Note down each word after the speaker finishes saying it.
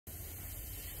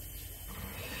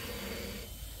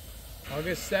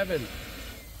August 7th,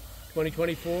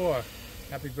 2024.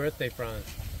 Happy birthday, Franz.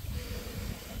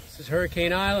 This is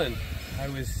Hurricane Island. I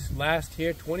was last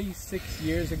here 26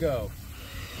 years ago.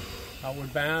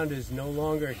 Outward Bound is no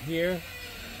longer here.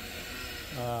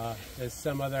 There's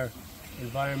some other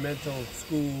environmental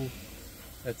school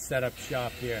that set up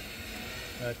shop here.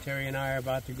 Terry and I are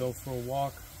about to go for a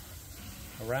walk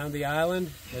around the island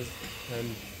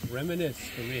and reminisce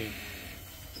for me.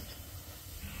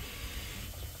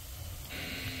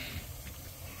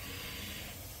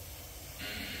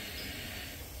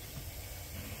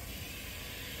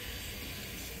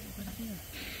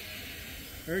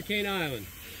 Hurricane Island.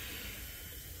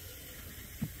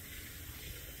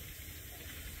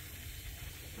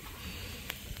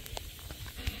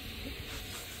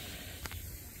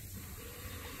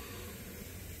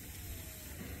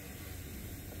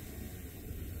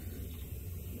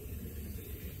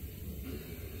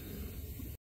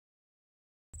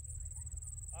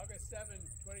 August 7,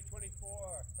 2024,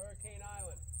 Hurricane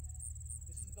Island.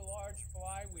 This is the large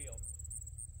flywheel,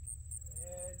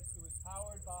 and it was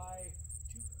powered by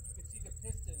two, you can see the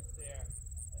pistons there,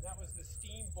 and that was the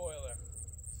steam boiler.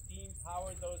 Steam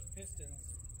powered those pistons,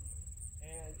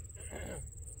 and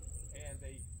and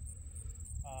the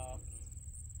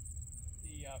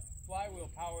flywheel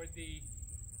powered the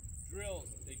drills.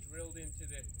 They drilled into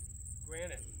the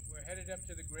granite. We're headed up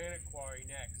to the granite quarry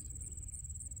next.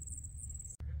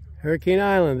 Hurricane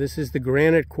Island, this is the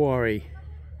granite quarry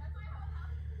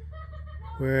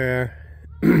where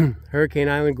Hurricane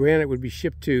Island granite would be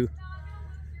shipped to,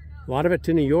 a lot of it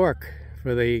to New York,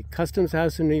 for the Customs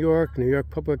House in New York, New York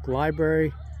Public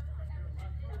Library,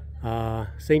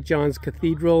 St. John's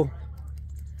Cathedral,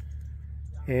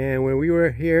 and when we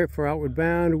were here for Outward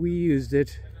Bound, we used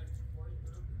it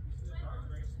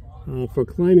for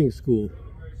climbing school,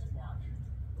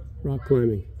 rock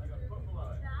climbing.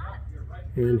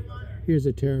 And here's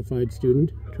a terrified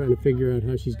student trying to figure out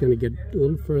how she's going to get a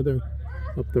little further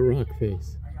up the rock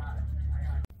face.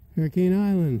 Hurricane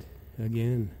Island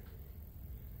again.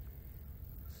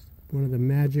 One of the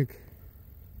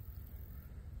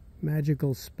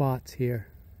magical spots here.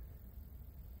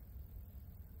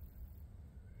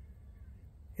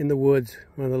 In the woods,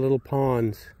 one of the little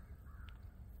ponds.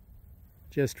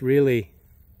 Just really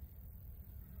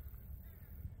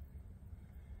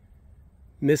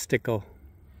mystical.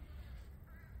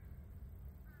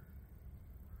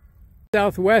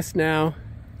 Southwest now,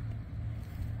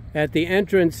 at the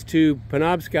entrance to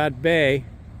Penobscot Bay.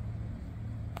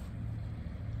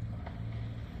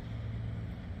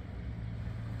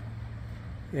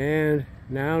 And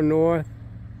now north,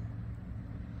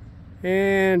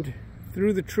 and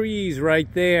through the trees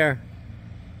right there,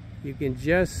 you can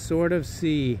just sort of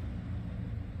see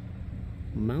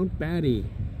Mount Batty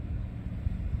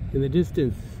in the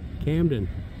distance, Camden.